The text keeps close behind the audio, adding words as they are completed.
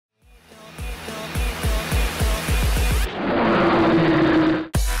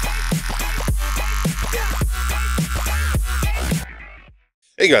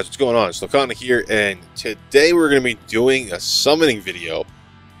Hey guys, what's going on? It's Dokkan here, and today we're going to be doing a summoning video.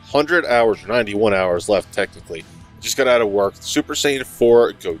 100 hours or 91 hours left, technically. Just got out of work. Super Saiyan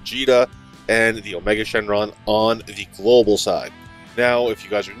 4 Gogeta and the Omega Shenron on the global side. Now, if you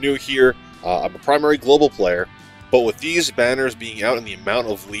guys are new here, I'm a primary global player, but with these banners being out and the amount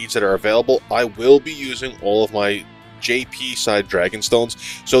of leads that are available, I will be using all of my JP side Dragon Stones,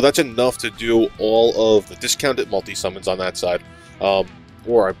 so that's enough to do all of the discounted multi-summons on that side.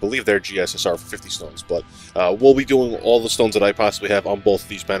 Or I believe they're GSSR for 50 stones, but we'll be doing all the stones that I possibly have on both of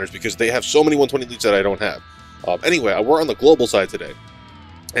these banners because they have so many 120 leads that I don't have. Anyway, we're on the global side today,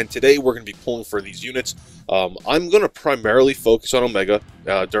 and today we're going to be pulling for these units. I'm going to primarily focus on Omega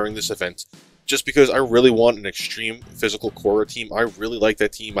during this event, just because I really want an extreme physical core team. I really like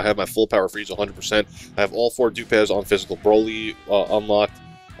that team. I have my full power freeze 100%. I have all 4 Dupes on physical Broly unlocked.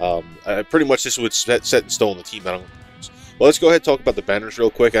 Pretty much this would set in stone the team that I'm going to. Well, let's go ahead and talk about the banners real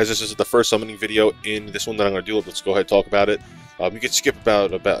quick. As this is the first summoning video in this one that I'm going to do, let's go ahead and talk about it. You can skip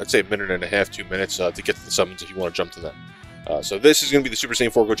about I'd say a minute and a half, 2 minutes to get to the summons if you want to jump to that. So this is going to be the Super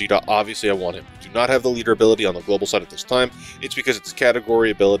Saiyan 4 Gogeta. Obviously, I want him. We do not have the leader ability on the global side at this time. It's because it's a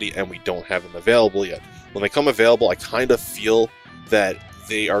category ability and we don't have them available yet. When they come available, I kind of feel that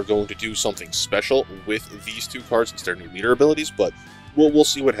they are going to do something special with these 2 cards since they're new leader abilities, but we'll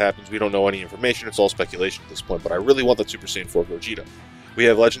see what happens. We don't know any information. It's all speculation at this point, but I really want that Super Saiyan 4 Gogeta. We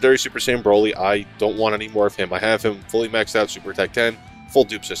have Legendary Super Saiyan Broly. I don't want any more of him. I have him fully maxed out, Super Attack 10, full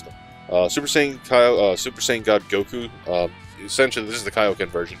dupe system. Super Saiyan God Goku. Essentially, this is the Kaioken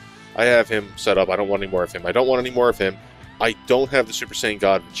version. I have him set up. I don't want any more of him. I don't want any more of him. I don't have the Super Saiyan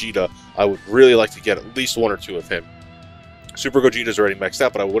God Vegeta. I would really like to get at least 1 or 2 of him. Super Gogeta is already maxed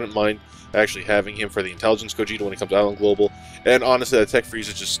out, but I wouldn't mind actually having him for the Intelligence Gogeta when he comes out on Global. And honestly, that Tech Freeze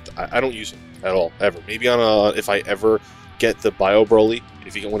is just, I don't use him at all, ever. Maybe on a, if I ever get the Bio Broly,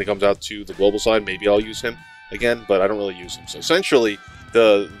 when he comes out to the Global side, maybe I'll use him again, but I don't really use him. So essentially,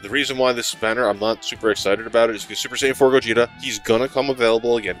 the reason why this banner, I'm not super excited about it, is because Super Saiyan 4 Gogeta, he's gonna come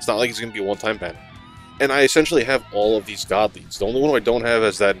available again. It's not like he's gonna be a one-time banner. And I essentially have all of these God leads. The only one I don't have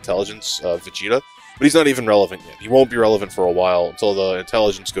is that Intelligence Vegeta, but he's not even relevant yet. He won't be relevant for a while until the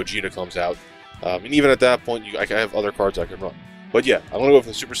Intelligence Gogeta comes out. And even at that point, I have other cards I can run. But yeah, I'm going to go for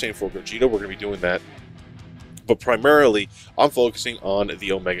the Super Saiyan 4 Gogeta. We're going to be doing that. But primarily, I'm focusing on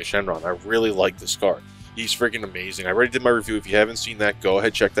the Omega Shenron. I really like this card. He's freaking amazing. I already did my review. If you haven't seen that, go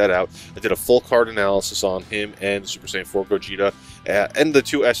ahead, check that out. I did a full card analysis on him and the Super Saiyan 4 Gogeta, and the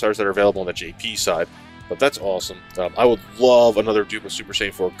 2 SRs that are available on the JP side. But that's awesome. I would love another dupe of Super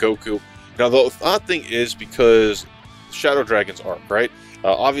Saiyan 4 Goku. Now, the odd thing is, because Shadow Dragon's arc, right?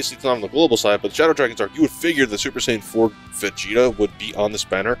 Obviously, it's not on the global side, but Shadow Dragon's arc, you would figure the Super Saiyan 4 Vegeta would be on this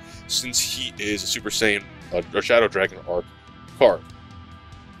banner, since he is a Super Saiyan, or Shadow Dragon arc card.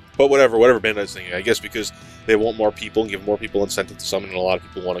 But whatever Bandai's thinking, I guess because they want more people and give more people incentive to summon, and a lot of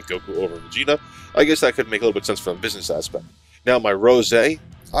people want a Goku over Vegeta, I guess that could make a little bit of sense from the business aspect. Now, my Rose, I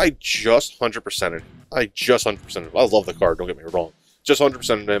just 100%ed him. I love the card, don't get me wrong. Just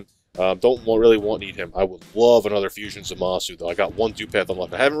 100%ed him. Don't really need him. I would love another Fusion Zamasu, though. I got 1 dupe path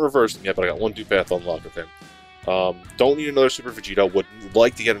unlocked. I haven't reversed him yet, but I got 1 dupe path unlocked of him. Don't need another Super Vegeta. Would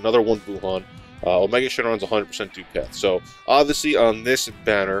like to get another 1 Buhan. Omega Shenron's 100% dupe path. So, obviously, on this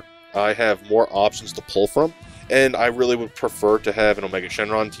banner, I have more options to pull from, and I really would prefer to have an Omega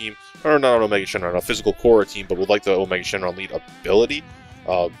Shenron team, or not an Omega Shenron, a physical core team, but would like the Omega Shenron lead ability.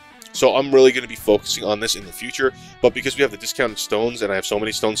 So I'm really going to be focusing on this in the future, but because we have the discounted stones, and I have so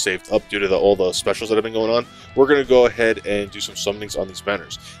many stones saved up due to all the specials that have been going on, we're going to go ahead and do some summonings on these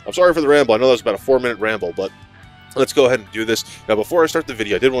banners. I'm sorry for the ramble. I know that was about a 4-minute ramble, but let's go ahead and do this. Now, before I start the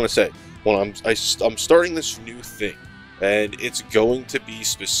video, I did want to say, I'm starting this new thing, and it's going to be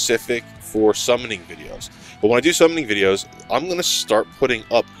specific for summoning videos. But when I do summoning videos, I'm going to start putting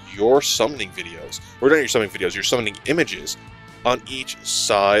up your summoning videos, or not your summoning videos, your summoning images on each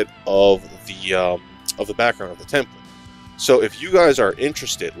side of the background of the template. So if you guys are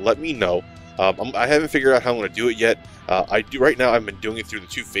interested, let me know. I haven't figured out how I'm going to do it yet. Right now. I've been doing it through the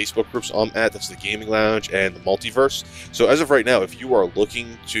 2 Facebook groups I'm at. That's the Gaming Lounge and the Multiverse. So as of right now, if you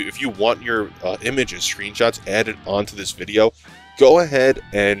want your images, screenshots added onto this video, go ahead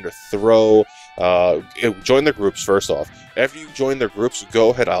and join the groups first off. After you join their groups,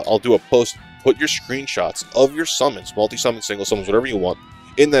 go ahead. I'll do a post. Put your screenshots of your summons, multi-summons, single summons, whatever you want,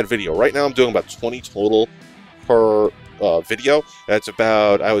 in that video. Right now I'm doing about 20 total per video. That's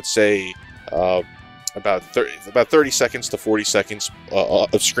about, I would say, about 30 seconds to 40 seconds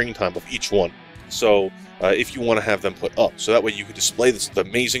of screen time of each one. So if you want to have them put up, so that way you can display the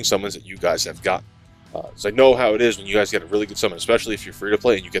amazing summons that you guys have got. So I know how it is when you guys get a really good summon, especially if you're free to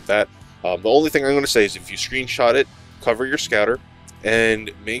play and you get that. The only thing I'm going to say is if you screenshot it, cover your scouter,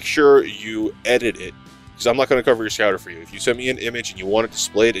 and make sure you edit it. Because I'm not going to cover your scouter for you. If you send me an image and you want it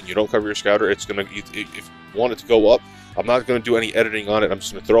displayed and you don't cover your scouter, it's going to, if you want it to go up, I'm not going to do any editing on it. I'm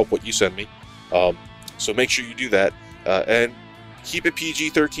just going to throw up what you send me. So make sure you do that. And keep it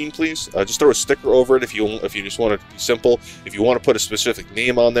PG-13, please. Just throw a sticker over it if you just want it to be simple. If you want to put a specific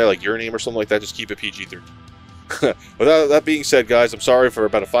name on there, like your name or something like that, just keep it PG-13. Without that being said, guys, I'm sorry for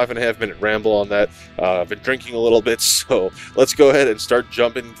about a 5.5-minute ramble on that. I've been drinking a little bit, so let's go ahead and start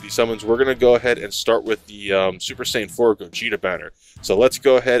jumping into these summons. We're going to go ahead and start with the Super Saiyan 4 Gogeta banner. So let's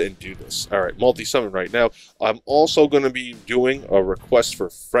go ahead and do this. Alright, multi-summon right now. I'm also going to be doing a request for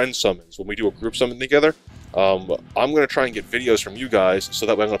friend summons when we do a group summon together. I'm going to try and get videos from you guys, so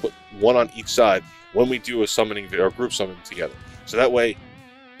that way I'm going to put one on each side when we do a summoning video or group summon together. So that way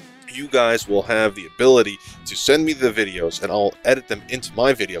you guys will have the ability to send me the videos and I'll edit them into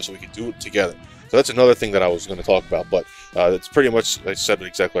my video so we can do it together. So that's another thing that I was going to talk about, but that's pretty much, I said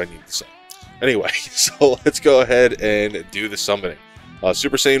exactly what I needed to say. Anyway, so let's go ahead and do the summoning.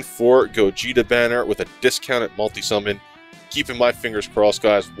 Super Saiyan 4 Gogeta banner with a discounted multi-summon. Keeping my fingers crossed,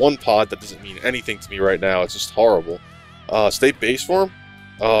 guys. One pod, that doesn't mean anything to me right now. It's just horrible. State base form?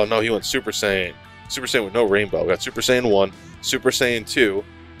 Oh no, he went Super Saiyan. Super Saiyan with no rainbow. We got Super Saiyan 1, Super Saiyan 2,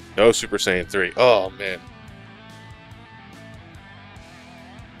 no Super Saiyan 3. Oh, man.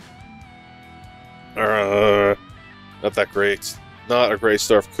 Not that great. Not a great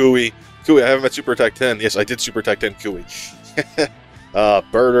start. Kui, I haven't met Super Attack 10. Yes, I did Super Attack 10 Kui.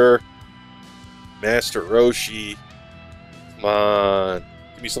 Birder. Master Roshi. Come on.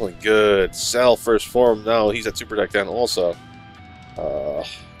 Give me something good. Cell first form. No, he's at Super Attack 10 also.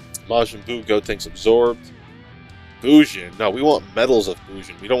 Majin Buu, Gotenks absorbed. Bujin. No, we want medals of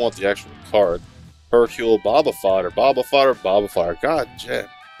Bujin. We don't want the actual card. Hercule, Baba Fodder. God damn.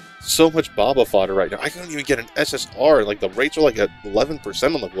 So much Baba Fodder right now. I couldn't even get an SSR, and like the rates are like at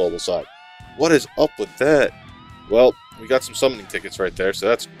 11% on the global side. What is up with that? Well, we got some summoning tickets right there, so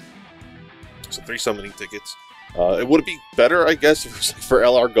that's so 3 summoning tickets. It would be better, I guess, if it was for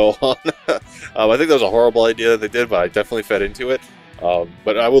LR Gohan. I think that was a horrible idea that they did, but I definitely fed into it.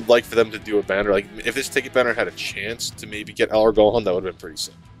 But I would like for them to do a banner. Like, if this ticket banner had a chance to maybe get LR Gohan, that would have been pretty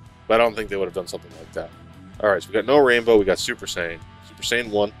sick. But I don't think they would have done something like that. Alright, so we got no Rainbow, we got Super Saiyan. Super Saiyan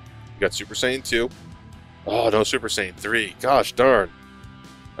 1, we got Super Saiyan 2. Oh, no Super Saiyan 3. Gosh darn.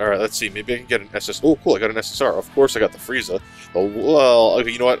 Alright, let's see. Maybe I can get an SS... Oh, cool, I got an SSR. Of course I got the Frieza. Oh, well,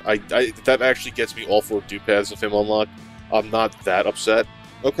 okay, you know what? That actually gets me all 4 dupe paths of him unlocked. I'm not that upset.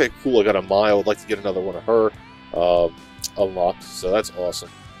 Okay, cool, I got a Mai. I would like to get another one of her unlocked, so that's awesome.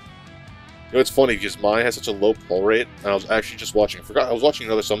 You know, it's funny because Mai has such a low pull rate, and I was actually just watching... I was watching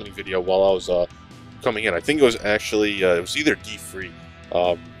another summoning video while I was coming in. I think it was actually... it was either D3.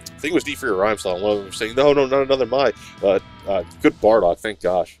 I think it was D3 or Rhymestyle, and one of them was saying, no, not another Mai. Good Bardock, thank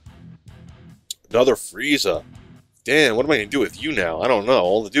gosh. Another Frieza. Damn, what am I going to do with you now? I don't know.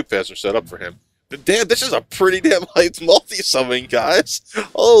 All the dupe paths are set up for him. But damn, this is a pretty damn hyped multi-summon, guys.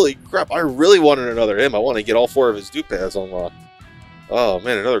 Holy crap, I really wanted another him. I want to get all 4 of his dupe paths unlocked. Oh,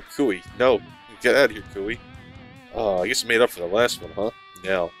 man, another Kui. No, get out of here, Kui. Oh, I guess it made up for the last one, huh?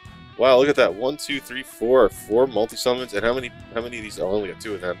 Now. Wow, look at that. 1, 2, 3, 4 multi-summons. And how many of these? Oh, I only got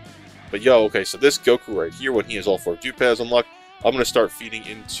 2 of them. But yo, okay, so this Goku right here, when he has all 4 dupe paths unlocked, I'm going to start feeding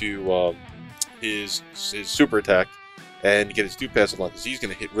into his super attack and get his dupe paths unlocked, because he's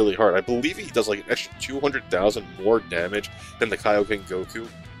going to hit really hard. I believe he does like an extra 200,000 more damage than the Kaioken Goku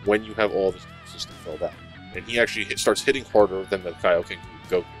when you have all the system filled out. And he actually starts hitting harder than the Kaioken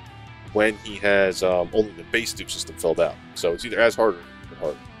Goku when he has only the base dupe system filled out. So it's either as hard or even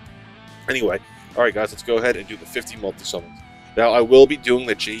harder. Anyway, alright guys, let's go ahead and do the 50 multi-summons. Now, I will be doing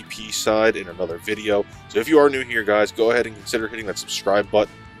the JP side in another video, so if you are new here, guys, go ahead and consider hitting that subscribe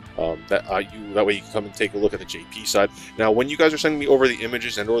button. That way you can come and take a look at the JP side. Now, when you guys are sending me over the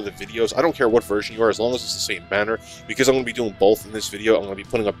images and or the videos, I don't care what version you are, as long as it's the same banner, because I'm going to be doing both in this video. I'm going to be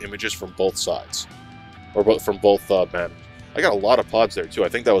putting up images from both sides, or from both banners. I got a lot of pods there, too. I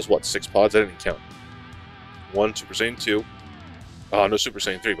think that was, what, 6 pods? I didn't count. 1, Super Saiyan 2. No Super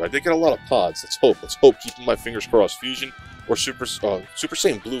Saiyan 3, but I did get a lot of pods. Let's hope. Keeping my fingers crossed. Fusion or Super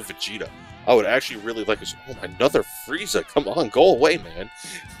Saiyan Blue Vegeta. I would actually really like this. Oh, another Frieza. Come on, go away, man.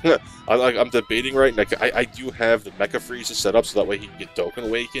 I'm debating right now. I do have the Mecha Frieza set up so that way he can get Dokkan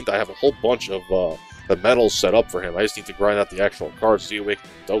Awakened. I have a whole bunch of the medals set up for him. I just need to grind out the actual cards to awaken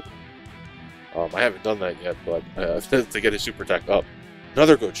Dokkan. I haven't done that yet, but to get his super attack up.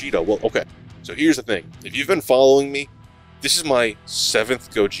 Another Gogeta. Well, okay. So here's the thing. If you've been following me, this is my 7th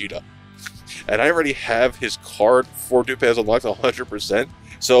Gogeta. and I already have his card for Dupaz unlocked 100%.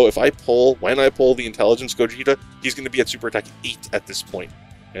 So if when I pull the Intelligence Gogeta, he's going to be at Super Attack 8 at this point.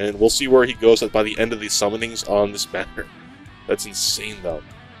 And we'll see where he goes by the end of these summonings on this banner. That's insane, though.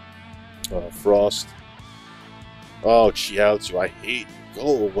 Frost. Oh, Chiaotzu, I hate you.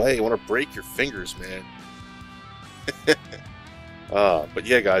 Go away. I want to break your fingers, man. But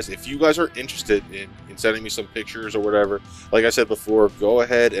yeah, guys, if you guys are interested in sending me some pictures or whatever, like I said before, go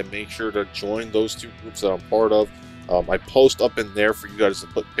ahead and make sure to join those 2 groups that I'm part of. I post up in there for you guys to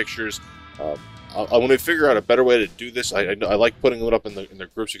put pictures. I want to figure out a better way to do this. I like putting it up in the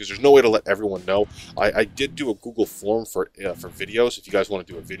groups because there's no way to let everyone know. I did do a Google form for videos if you guys want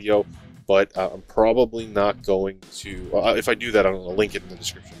to do a video, but I'm probably not going to. If I do that, I'm going to link it in the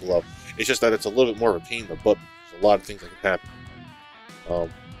description below. It's just that it's a little bit more of a pain in the butt. There's a lot of things that can happen.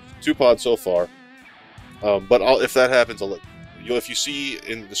 2 pods so far, but if that happens, if you see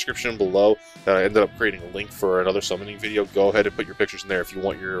in the description below that I ended up creating a link for another summoning video, go ahead and put your pictures in there if you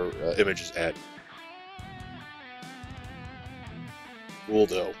want your images added. Cool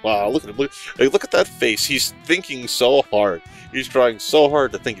though. Wow, look at him. Look at that face. He's thinking so hard. He's trying so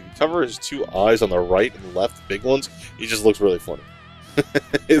hard to think. If you cover his 2 eyes on the right and left, the big ones, he just looks really funny.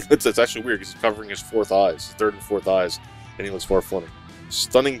 It's actually weird because he's covering his 4th eyes, his 3rd and 4th eyes, and he looks more funny.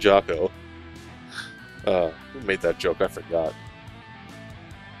 Stunning Jocko. Who made that joke? I forgot.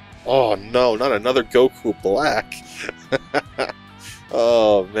 Oh no, not another Goku Black.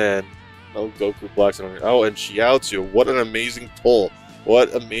 Oh man. No Goku Blacks. Oh, and Chiaotzu. What an amazing pull.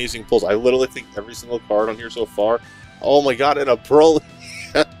 What amazing pulls. I literally think every single card on here so far. Oh my god, and a Broly.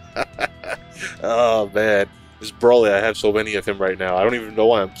 Oh man. This Broly, I have so many of him right now. I don't even know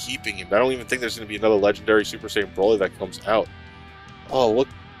why I'm keeping him. I don't even think there's going to be another legendary Super Saiyan Broly that comes out. Oh, look.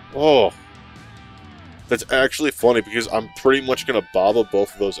 Oh. That's actually funny because I'm pretty much going to bobble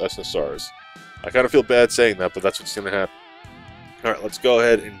both of those SSRs. I kind of feel bad saying that, but that's what's going to happen. Alright, let's go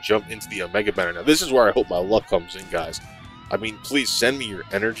ahead and jump into the Omega banner. Now, this is where I hope my luck comes in, guys. I mean, please send me your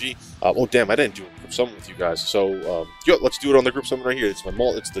energy. Oh, damn, I didn't do a group summon with you guys. So, let's do it on the group summon right here. It's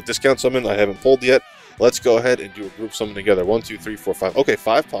the discount summon I haven't pulled yet. Let's go ahead and do a group summon together. 1, 2, 3, 4, 5. Okay,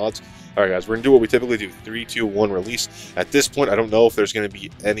 5 pods. All right, guys, we're going to do what we typically do. 3, 2, 1, release. At this point, I don't know if there's going to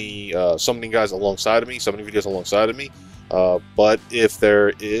be any summoning guys alongside of me, summoning videos alongside of me. But if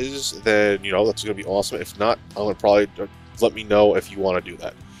there is, then, that's going to be awesome. If not, I'm going to probably let me know if you want to do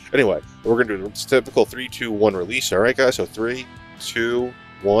that. Anyway, we're going to do it's typical 3, 2, 1, release. All right, guys, so 3, 2,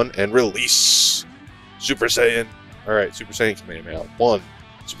 1, and release. Super Saiyan. All right, Super Saiyan Kamehameha. 1.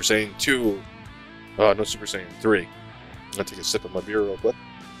 Super Saiyan 2. No, Super Saiyan 3. I'm going to take a sip of my beer real quick.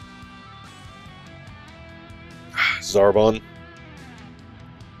 Zarbon.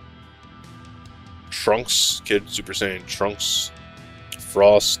 Trunks. Kid Super Saiyan Trunks.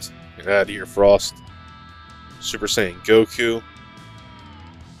 Frost. Get out of here, Frost. Super Saiyan Goku.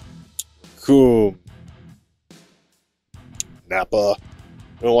 Coom. Nappa.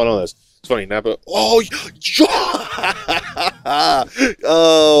 I don't want to know this. It's funny, Nappa. Oh,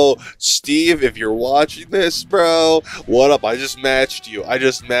 oh, Steve, if you're watching this, bro, what up? I just matched you.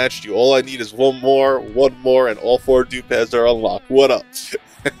 All I need is one more, and all 4 Dupaz are unlocked. What up?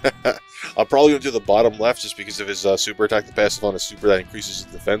 I'm probably going to do the bottom left just because of his super attack, the passive on his super that increases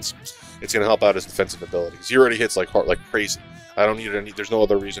his defense. It's going to help out his defensive abilities. He already hits like crazy. I don't need any. There's no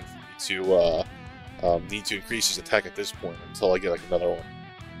other reason for me to need to increase his attack at this point until I get like another one.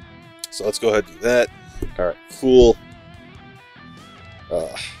 So let's go ahead and do that. Alright, cool.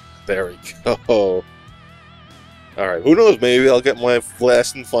 There we go. Alright, who knows, maybe I'll get my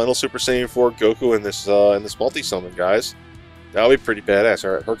last and final Super Saiyan 4 Goku in this multi-summon, guys. That'll be pretty badass.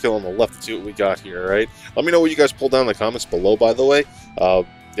 Alright, Hercule on the left, let's see what we got here, alright? Let me know what you guys pulled down in the comments below, by the way.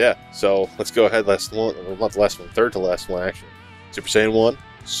 Yeah, so let's go ahead, last one, well, not the last one, third to last one, actually. Super Saiyan 1,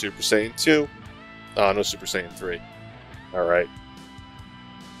 Super Saiyan 2. No Super Saiyan 3. Alright.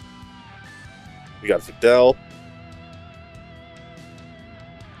 We got Fidel.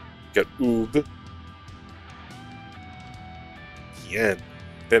 We got Oob. Tien.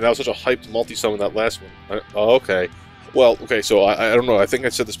 Man, that was such a hyped multi-summon, that last one. Oh, okay. Well, okay, so I don't know. I think I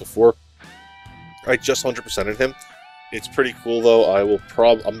said this before. I just 100%ed him. It's pretty cool, though. I'm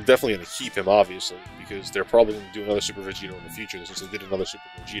definitely going to keep him, obviously, because they're probably going to do another Super Vegeta in the future, since they did another Super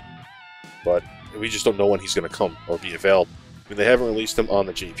Vegeta. But we just don't know when he's going to come or be available. I mean, they haven't released him on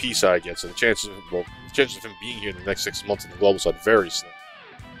the JP side yet, so the chances of him being here in the next 6 months on the global side are very slim.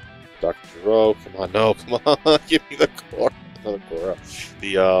 Dr. Gero, come on, no, come on, give me the core. Another core.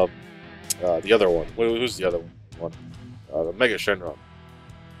 The other one. Who's the other one? The Mega Shenron.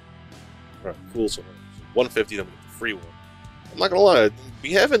 Alright, cool. So 150, then we get the free one. I'm not gonna lie,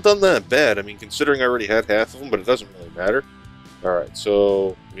 we haven't done that bad. I mean, considering I already had half of them, but it doesn't really matter. Alright,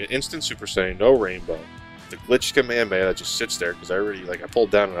 so we get instant Super Saiyan, no Rainbow. The glitch Kamehameha that just sits there because I already, like, I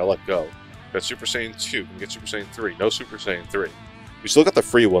pulled down and I let go. Got Super Saiyan 2, we get Super Saiyan 3, no Super Saiyan 3. We still got the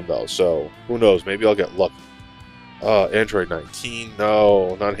free one though, so who knows, maybe I'll get lucky. Android 19,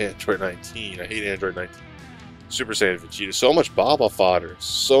 no, not Android 19, I hate Android 19. Super Saiyan Vegeta, so much Baba fodder,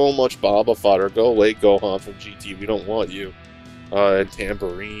 so much Baba fodder. Go away, Gohan from GT, we don't want you. And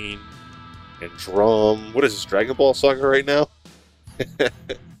Tambourine, and Drum, what is this, Dragon Ball Saga right now?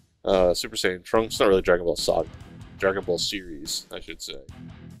 Super Saiyan Trunks, not really Dragon Ball Saga, Dragon Ball series, I should say.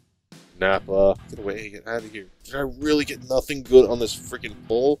 Nappa, get away, get out of here. Did I really get nothing good on this freaking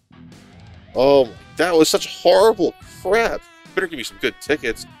pull? Oh, that was such horrible crap. Better give me some good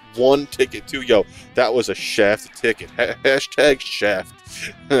tickets. One ticket too, yo. That was a shafted ticket. Hashtag shaft.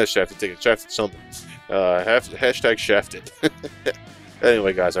 Shafted ticket. Shafted something. Hashtag shafted.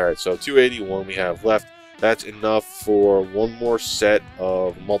 Anyway, guys, alright, so 281 we have left. That's enough for one more set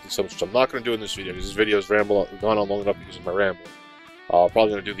of multi-summons, which I'm not going to do in this video, because this video has gone on long enough because of my rambling. Probably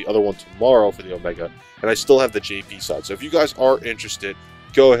going to do the other one tomorrow for the Omega, and I still have the JP side. So if you guys are interested,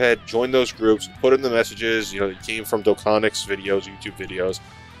 go ahead, join those groups, put in the messages, you know, you came from Dokkanix videos, YouTube videos,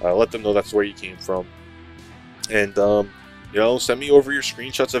 let them know that's where you came from, and, you know, send me over your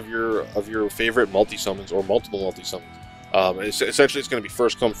screenshots of your favorite multi-summons or multiple multi-summons. Essentially, it's going to be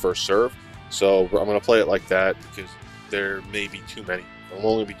first come, first serve, so I'm going to play it like that, because there may be too many. I'll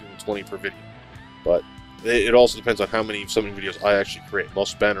only be doing 20 per video, but it also depends on how many summoning videos I actually create.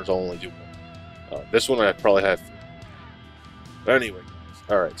 Most banners I'll only do one. This one I probably have 3. But anyway,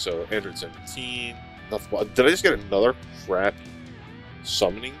 alright, so Android 17. Did I just get another crappy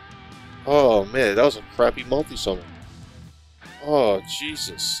summoning? Oh man, that was a crappy multi-summon. Oh,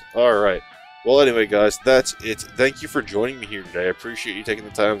 Jesus. Alright. Well, anyway, guys, that's it. Thank you for joining me here today. I appreciate you taking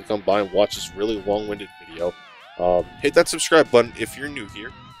the time to come by and watch this really long-winded video. Hit that subscribe button if you're new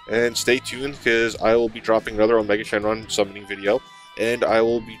here. And stay tuned, because I will be dropping another Omega Shenron summoning video, and I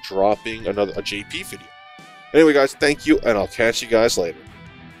will be dropping a JP video. Anyway, guys, thank you, and I'll catch you guys later.